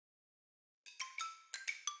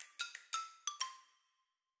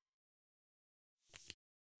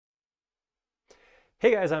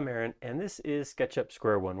Hey guys, I'm Aaron, and this is SketchUp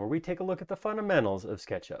Square One, where we take a look at the fundamentals of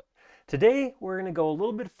SketchUp. Today, we're going to go a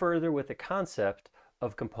little bit further with the concept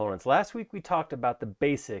of components. Last week, we talked about the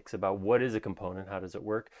basics, about what is a component, how does it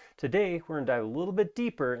work. Today, we're going to dive a little bit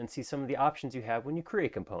deeper and see some of the options you have when you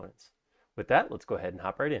create components. With that, let's go ahead and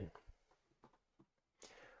hop right in.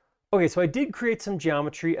 Okay, so I did create some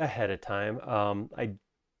geometry ahead of time. I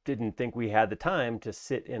didn't think we had the time to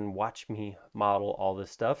sit and watch me model all this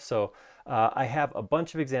stuff. So I have a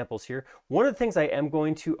bunch of examples here. One of the things I am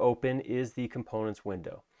going to open is the components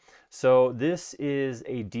window. So this is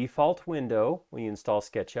a default window when you install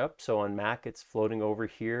SketchUp. So on Mac, it's floating over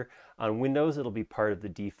here. On Windows, it'll be part of the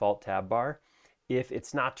default tab bar. If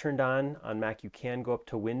it's not turned on Mac, you can go up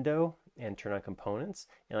to Window and turn on Components.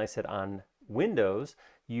 And like I said, on Windows,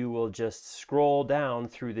 you will just scroll down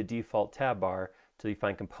through the default tab bar till you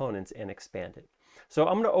find Components and expand it. So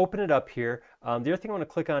I'm going to open it up here. The other thing I want to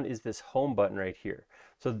click on is this Home button right here.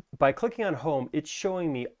 So by clicking on Home, it's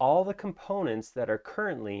showing me all the components that are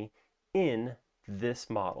currently in this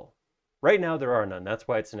model. Right now there are none. That's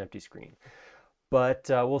why it's an empty screen. But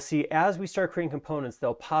we'll see as we start creating components,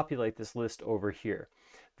 they'll populate this list over here.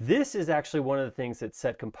 This is actually one of the things that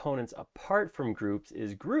set components apart from groups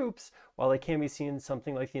is groups, while they can be seen in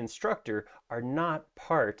something like the instructor, are not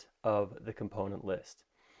part of the component list.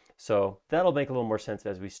 So that'll make a little more sense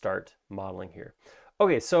as we start modeling here.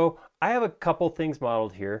 Okay, so I have a couple things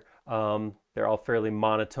modeled here. They're all fairly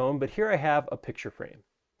monotone, but here I have a picture frame.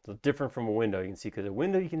 So different from a window, you can see, because a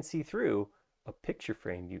window you can see through, a picture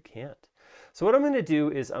frame you can't. So what I'm going to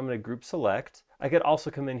do is I'm going to group select. I could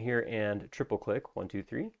also come in here and triple click, 1, 2,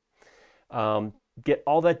 3. Get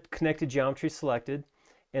all that connected geometry selected,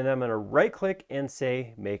 and I'm going to right click and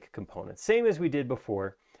say make components. Same as we did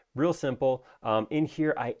before, real simple. In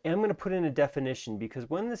here I am going to put in a definition because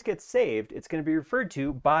when this gets saved, it's going to be referred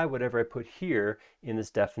to by whatever I put here in this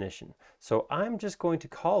definition. So I'm just going to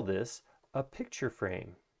call this a picture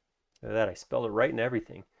frame. Look at that, I spelled it right and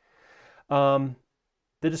everything.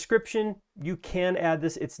 The description, you can add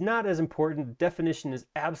this. It's not as important. The definition is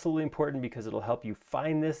absolutely important because it'll help you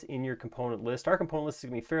find this in your component list. Our component list is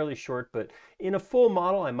going to be fairly short, but in a full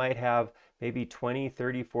model, I might have maybe 20,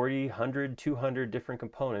 30, 40, 100, 200 different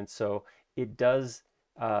components. So it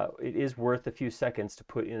is worth a few seconds to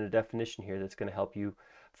put in a definition here that's going to help you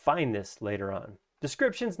find this later on.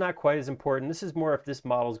 Description's not quite as important. This is more if this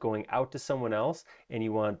model is going out to someone else and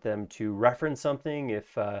you want them to reference something,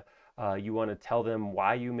 if you want to tell them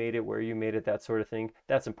why you made it, where you made it, that sort of thing.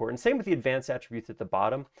 That's important. Same with the advanced attributes at the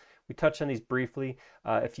bottom. We touched on these briefly.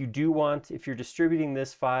 If you're distributing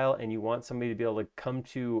this file and you want somebody to be able to come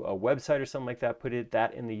to a website or something like that, put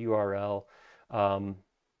that in the URL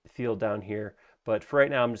field down here. But for right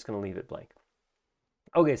now, I'm just going to leave it blank.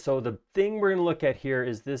 Okay, so the thing we're going to look at here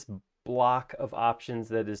is this block of options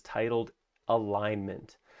that is titled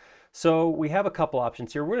alignment. So we have a couple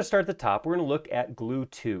options here. We're going to start at the top. We're going to look at glue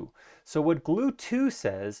to. So what glue to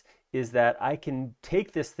says is that I can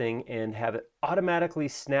take this thing and have it automatically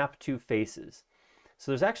snap to faces.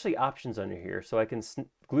 So there's actually options under here. So I can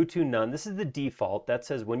glue to none. This is the default. That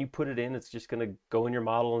says when you put it in, it's just going to go in your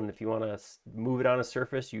model. And if you want to move it on a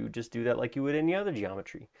surface, you just do that like you would any other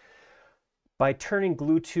geometry. By turning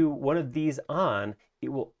glue to one of these on, it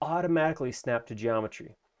will automatically snap to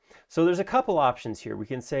geometry. So there's a couple options here. We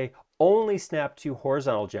can say only snap to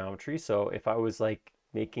horizontal geometry. So if I was like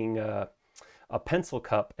making a pencil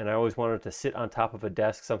cup and I always wanted to sit on top of a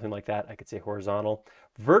desk, something like that, I could say horizontal.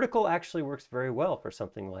 Vertical actually works very well for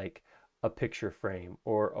something like a picture frame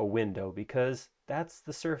or a window because that's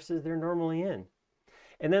the surfaces they're normally in.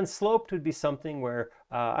 And then sloped would be something where,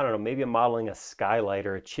 I don't know, maybe I'm modeling a skylight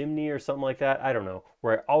or a chimney or something like that. I don't know,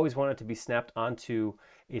 where I always want it to be snapped onto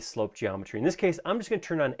a sloped geometry. In this case, I'm just going to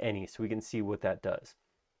turn on any so we can see what that does.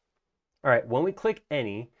 All right, when we click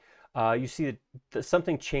any, you see that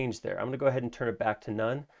something changed there. I'm going to go ahead and turn it back to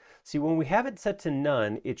none. See, when we have it set to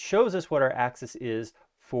none, it shows us what our axis is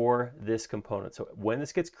for this component. So when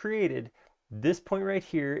this gets created, this point right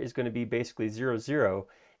here is going to be basically 0, 0,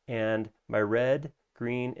 and my red,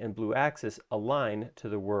 green, and blue axis align to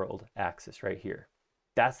the world axis right here.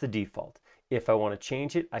 That's the default. If I want to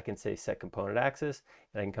change it, I can say set component axis,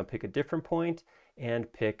 and I can come pick a different point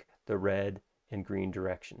and pick the red and green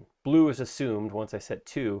direction. Blue is assumed. Once I set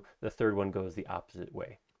 2, the third one goes the opposite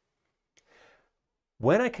way.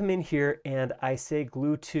 When I come in here and I say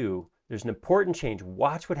glue to, there's an important change.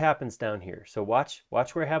 Watch what happens down here. So watch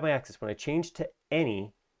where I have my axis. When I change to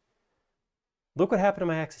any, look what happened to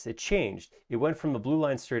my axis. It changed. It went from the blue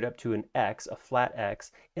line straight up to an X, a flat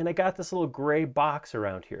X, and I got this little gray box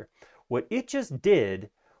around here. What it just did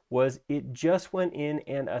was it just went in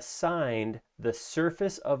and assigned the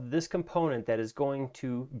surface of this component that is going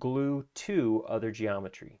to glue to other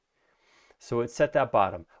geometry. So it set that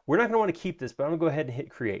bottom. We're not going to want to keep this, but I'm going to go ahead and hit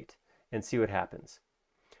create and see what happens.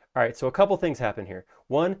 All right, so a couple things happen here.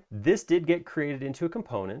 One, this did get created into a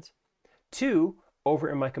component. Two, over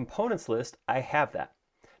in my components list, I have that.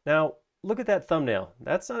 Now, look at that thumbnail.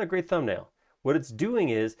 That's not a great thumbnail. What it's doing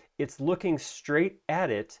is it's looking straight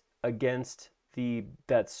at it against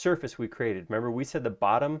that surface we created. Remember, we said the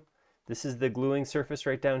bottom, this is the gluing surface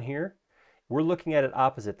right down here. We're looking at it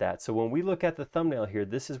opposite that. So when we look at the thumbnail here,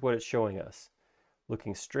 this is what it's showing us.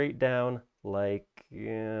 Looking straight down like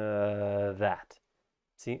that.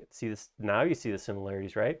 See this? Now you see the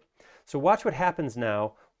similarities, right? So watch what happens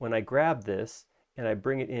now when I grab this and I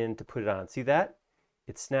bring it in to put it on. See that?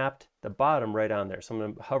 It snapped the bottom right on there. So I'm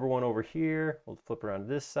going to hover one over here. We'll flip around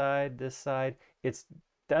this side, this side.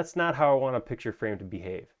 That's not how I want a picture frame to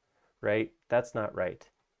behave, right? That's not right.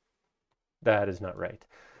 That is not right.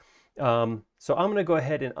 So I'm going to go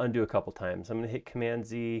ahead and undo a couple times. I'm going to hit Command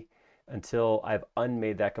Z until I've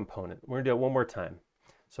unmade that component. We're going to do it one more time.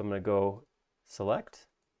 So I'm going to go select,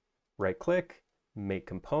 right click, make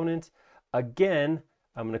component. Again,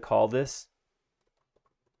 I'm going to call this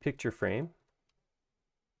picture frame.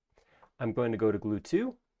 I'm going to go to glue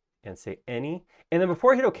to and say any. And then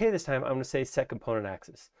before I hit OK this time, I'm going to say set component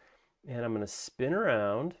axis. And I'm going to spin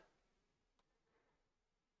around.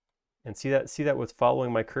 And see that was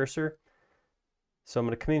following my cursor? So I'm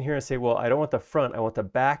going to come in here and say, well, I don't want the front, I want the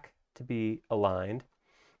back to be aligned.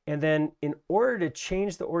 And then in order to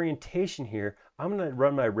change the orientation here, I'm going to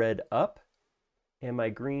run my red up and my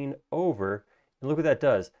green over. And look what that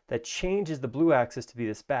does. That changes the blue axis to be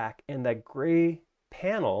this back, and that gray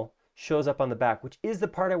panel shows up on the back, which is the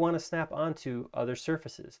part I want to snap onto other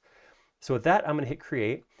surfaces. So with that, I'm going to hit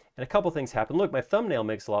create, and a couple things happen. Look, my thumbnail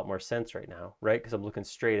makes a lot more sense right now, right? Because I'm looking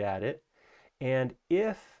straight at it. And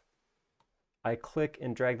if I click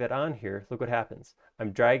and drag that on here, look what happens.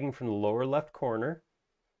 I'm dragging from the lower left corner,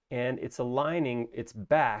 and it's aligning its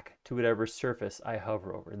back to whatever surface I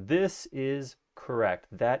hover over. This is correct.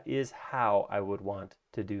 That is how I would want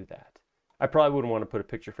to do that. I probably wouldn't want to put a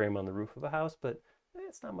picture frame on the roof of a house, but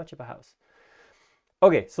it's not much of a house.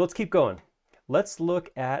 Okay, so let's keep going. Let's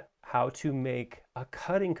look at how to make a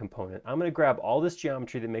cutting component. I'm going to grab all this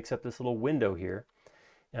geometry that makes up this little window here,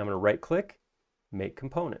 and I'm going to right click, make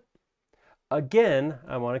component. Again,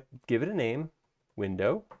 I want to give it a name,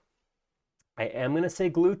 window. I am going to say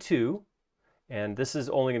glue to, and this is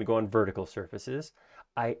only going to go on vertical surfaces.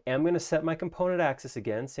 I am going to set my component axis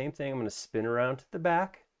again, same thing. I'm going to spin around to the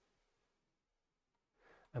back.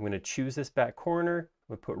 I'm going to choose this back corner.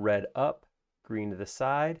 I'm going to put red up, green to the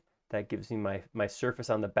side. That gives me my surface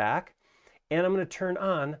on the back. And I'm going to turn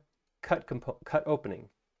on cut opening,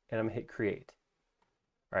 and I'm going to hit create.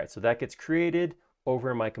 All right, so that gets created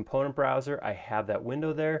over in my component browser. I have that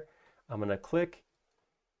window there. I'm going to click,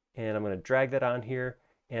 and I'm going to drag that on here.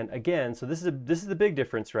 And again, so this is the big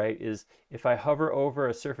difference, right? Is if I hover over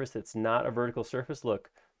a surface that's not a vertical surface, look,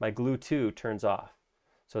 my glue to turns off.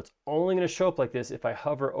 So it's only going to show up like this if I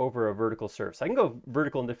hover over a vertical surface. I can go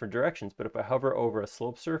vertical in different directions, but if I hover over a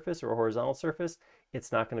slope surface or a horizontal surface,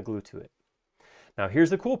 it's not going to glue to it. Now here's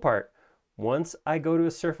the cool part. Once I go to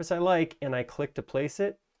a surface I like and I click to place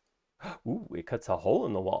it, ooh, it cuts a hole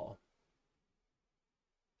in the wall.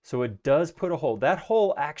 So it does put a hole. That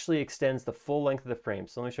hole actually extends the full length of the frame.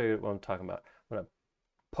 So let me show you what I'm talking about. I'm going to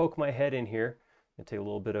poke my head in here and take a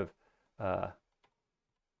little bit of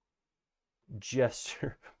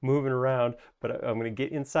gesture moving around, but I'm going to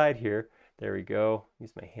get inside here. There we go.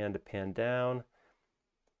 Use my hand to pan down.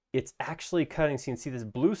 It's actually cutting, so you can see this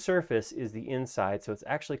blue surface is the inside, so it's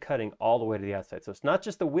actually cutting all the way to the outside. So it's not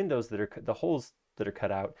just the windows that are, the holes that are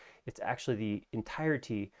cut out, it's actually the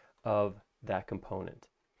entirety of that component.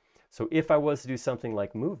 So if I was to do something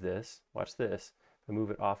like move this, watch this, if I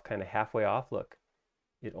move it off kind of halfway off, look,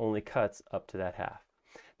 it only cuts up to that half.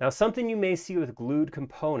 Now something you may see with glued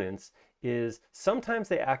components is sometimes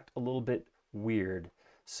they act a little bit weird.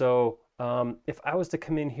 So if I was to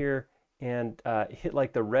come in here and hit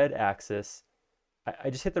like the red axis, I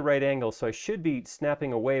just hit the right angle, so I should be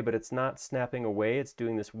snapping away, but it's not snapping away. It's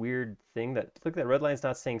doing this weird thing that, look, that red line's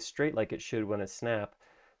not staying straight like it should when I snap.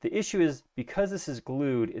 The issue is because this is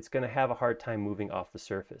glued, it's going to have a hard time moving off the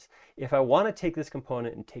surface. If I want to take this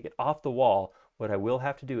component and take it off the wall, what I will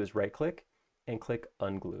have to do is right click and click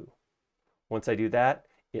unglue. Once I do that,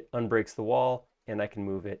 it unbreaks the wall and I can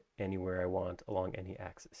move it anywhere I want along any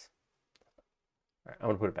axis. All right, I'm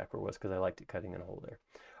going to put it back where it was because I liked it cutting in a hole there.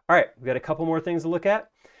 All right, we've got a couple more things to look at.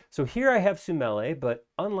 So here I have Sumele, but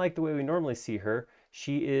unlike the way we normally see her,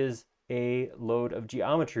 she is a load of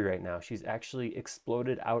geometry right now. She's actually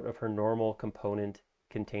exploded out of her normal component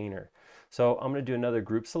container. So I'm going to do another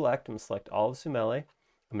group select. I'm going to select all of Sumele.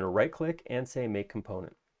 I'm going to right click and say make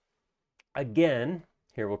component. Again,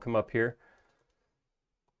 here we'll come up here.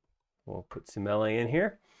 We'll put Sumele in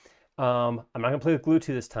here. I'm not going to play with glue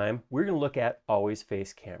to this time. We're going to look at always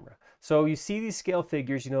face camera. So you see these scale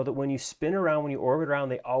figures, you know that when you spin around, when you orbit around,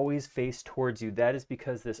 they always face towards you. That is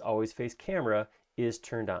because this always face camera is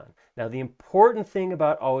turned on. Now the important thing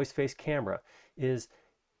about always face camera is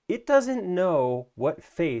it doesn't know what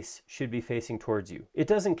face should be facing towards you. It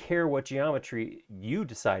doesn't care what geometry you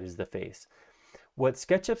decide is the face. What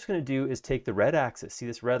SketchUp's going to do is take the red axis. See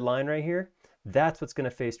this red line right here? That's what's going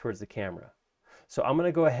to face towards the camera. So I'm going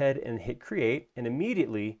to go ahead and hit create, and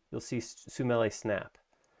immediately you'll see Sumele snap.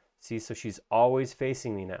 See, so she's always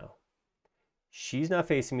facing me now. She's not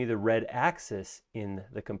facing me, the red axis in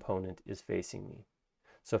the component is facing me.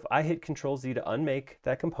 So if I hit Control Z to unmake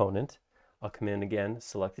that component, I'll come in again,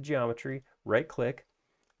 select the geometry, right click,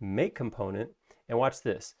 make component, and watch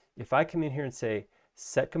this. If I come in here and say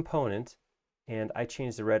set component, and I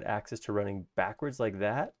change the red axis to running backwards like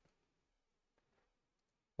that,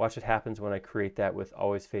 watch what happens when I create that with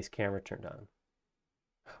always face camera turned on.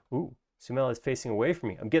 Ooh, Sumele is facing away from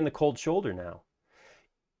me. I'm getting the cold shoulder now.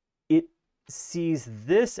 It sees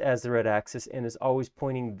this as the red axis and is always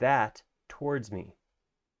pointing that towards me.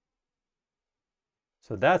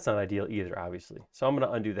 So that's not ideal either, obviously. So I'm going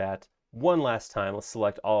to undo that one last time. Let's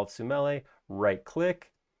select all of Sumele, right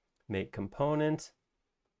click, make component,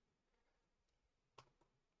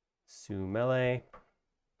 Sumele,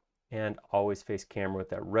 and always face camera with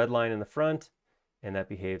that red line in the front, and that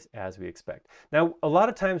behaves as we expect. Now, a lot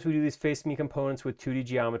of times we do these face me components with 2D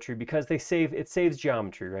geometry because it saves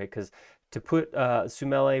geometry, right? Because to put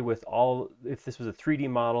Sumele with all, if this was a 3D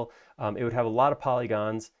model, it would have a lot of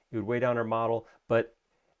polygons, it would weigh down our model, but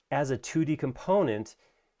as a 2D component,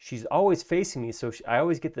 she's always facing me, so I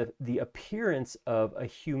always get the appearance of a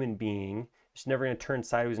human being. She's never going to turn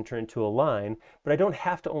sideways and turn into a line, but I don't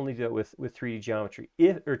have to only do it with 3D geometry,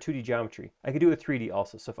 or 2D geometry. I could do it with 3D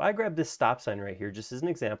also. So if I grab this stop sign right here, just as an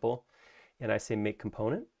example, and I say make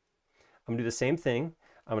component, I'm going to do the same thing.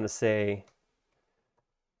 I'm going to say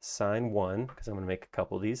sign 1, because I'm going to make a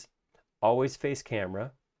couple of these. Always face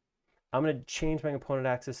camera. I'm going to change my component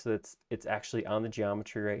axis so that it's actually on the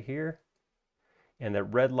geometry right here. And that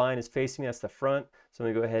red line is facing me, that's the front. So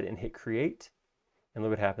I'm going to go ahead and hit create, and look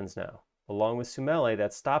what happens now. Along with Sumele,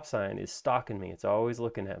 that stop sign is stalking me. It's always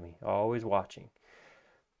looking at me, always watching.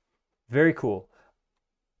 Very cool.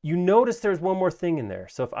 You notice there's one more thing in there.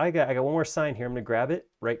 So if I got one more sign here, I'm going to grab it,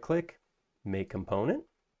 right click, make component.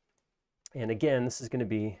 And again, this is going to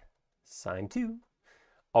be sign 2,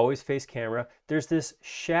 always face camera. There's this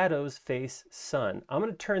shadows face sun. I'm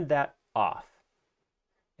going to turn that off.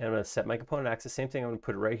 And I'm going to set my component axis. Same thing, I'm going to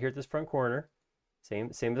put it right here at this front corner.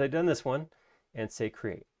 Same as I've done this one, and say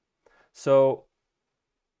create. So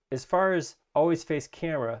as far as always face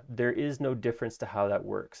camera, there is no difference to how that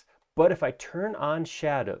works. But if I turn on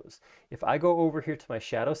shadows, if I go over here to my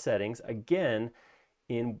shadow settings, again,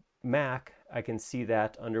 in Mac, I can see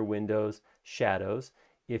that under Windows, shadows.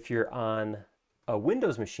 If you're on a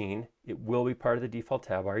Windows machine, it will be part of the default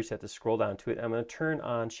tab bar. You just have to scroll down to it. I'm going to turn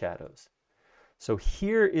on shadows. So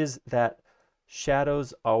here is that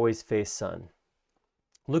shadows always face sun.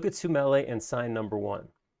 Look at Sumele and sign number 1.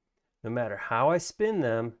 No matter how I spin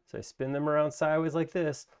them, so I spin them around sideways like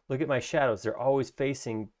this, look at my shadows. They're always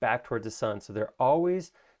facing back towards the sun. So they're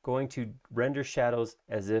always going to render shadows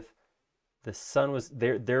as if the sun was,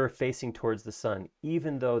 they're facing towards the sun,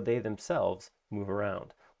 even though they themselves move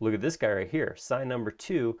around. Look at this guy right here. Sign number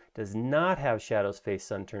 2 does not have shadows face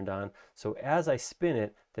sun turned on. So as I spin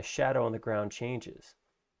it, the shadow on the ground changes.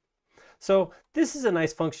 So this is a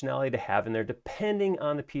nice functionality to have in there depending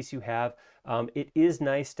on the piece you have. It is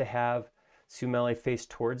nice to have Sumele face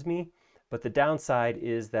towards me, but the downside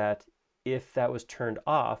is that if that was turned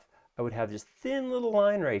off, I would have this thin little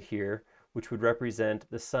line right here, which would represent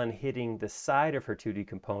the sun hitting the side of her 2D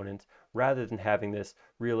component rather than having this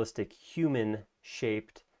realistic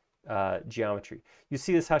human-shaped geometry. You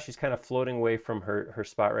see this how she's kind of floating away from her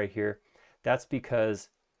spot right here. That's because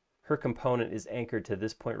her component is anchored to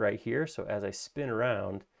this point right here. So as I spin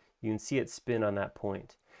around, you can see it spin on that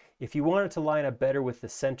point. If you want it to line up better with the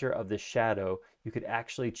center of the shadow, you could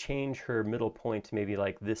actually change her middle point to maybe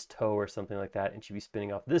like this toe or something like that, and she'd be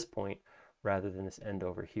spinning off this point rather than this end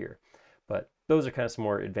over here. But those are kind of some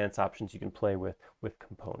more advanced options you can play with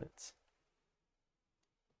components.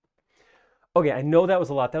 Okay, I know that was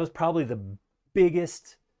a lot. That was probably the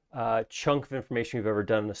biggest chunk of information we've ever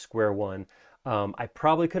done in a Square One. I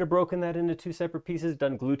probably could have broken that into two separate pieces,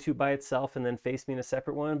 done glue tube by itself, and then face me in a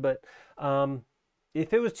separate one. But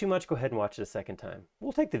if it was too much, go ahead and watch it a second time.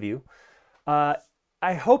 We'll take the view. Uh,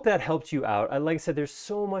 I hope that helped you out. Like I said, there's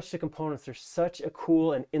so much to components. There's such a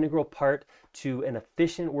cool and integral part to an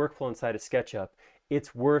efficient workflow inside of SketchUp.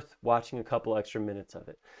 It's worth watching a couple extra minutes of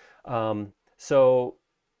it. So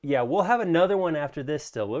yeah, we'll have another one after this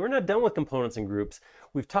still. We're not done with components and groups.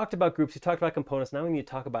 We've talked about groups, we've talked about components. Now we need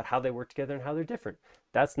to talk about how they work together and how they're different.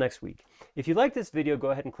 That's next week. If you like this video, go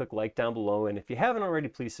ahead and click like down below. And if you haven't already,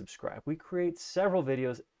 please subscribe. We create several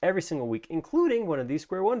videos every single week, including one of these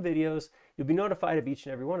Square One videos. You'll be notified of each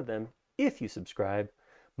and every one of them if you subscribe.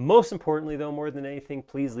 Most importantly though, more than anything,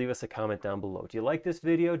 please leave us a comment down below. Do you like this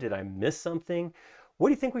video? Did I miss something? What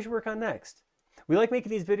do you think we should work on next? We like making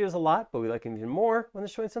these videos a lot, but we like them even more when they're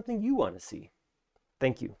showing something you want to see.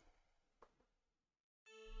 Thank you.